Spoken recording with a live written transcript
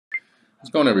What's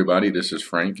going on, everybody? This is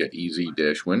Frank at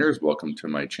Easy-Winners. Welcome to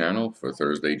my channel for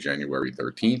Thursday, January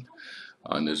 13th.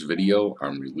 On this video,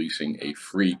 I'm releasing a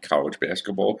free college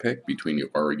basketball pick between the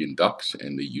Oregon Ducks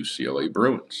and the UCLA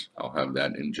Bruins. I'll have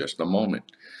that in just a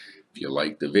moment. If you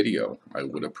like the video, I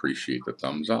would appreciate the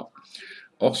thumbs up.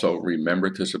 Also,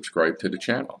 remember to subscribe to the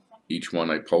channel. Each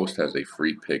one I post has a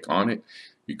free pick on it.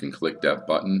 You can click that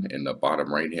button in the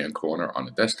bottom right hand corner on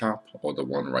the desktop or the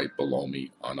one right below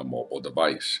me on a mobile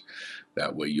device.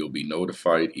 That way you'll be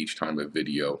notified each time a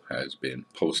video has been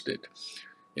posted.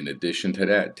 In addition to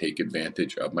that, take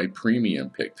advantage of my premium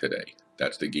pick today.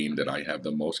 That's the game that I have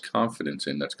the most confidence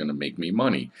in that's going to make me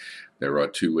money. There are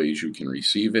two ways you can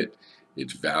receive it.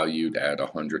 It's valued at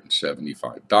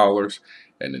 $175,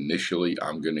 and initially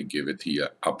I'm going to give it to you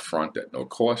upfront at no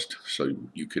cost so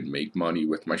you can make money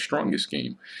with my strongest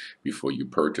game before you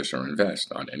purchase or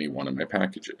invest on any one of my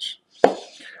packages.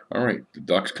 All right, the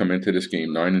Ducks come into this game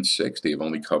 9-6. They've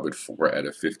only covered 4 out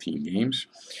of 15 games.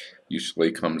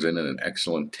 UCLA comes in at an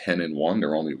excellent 10-1.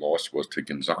 Their only loss was to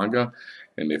Gonzaga,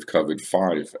 and they've covered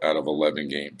 5 out of 11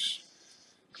 games.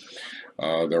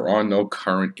 There are no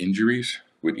current injuries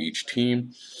with each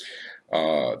team.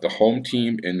 The home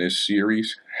team in this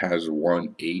series has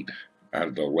won 8 out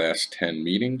of the last 10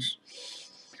 meetings.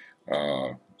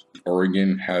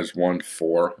 Oregon has won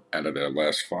 4 out of their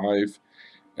last 5.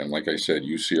 And like I said,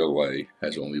 UCLA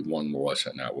has only one loss,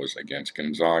 and that was against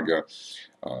Gonzaga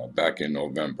back in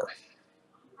November.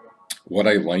 What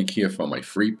I like here for my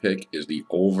free pick is the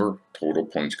over total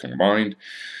points combined.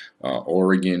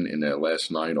 Oregon, in their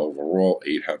last 9 overall,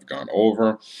 8 have gone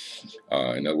over.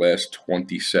 In the last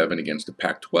 27 against the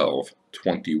Pac-12,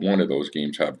 21 of those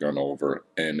games have gone over.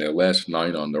 And their last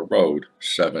 9 on the road,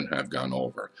 7 have gone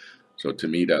over. So to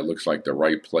me, that looks like the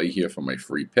right play here for my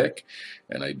free pick.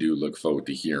 And I do look forward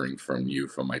to hearing from you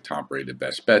for my top-rated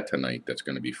best bet tonight. That's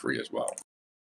going to be free as well.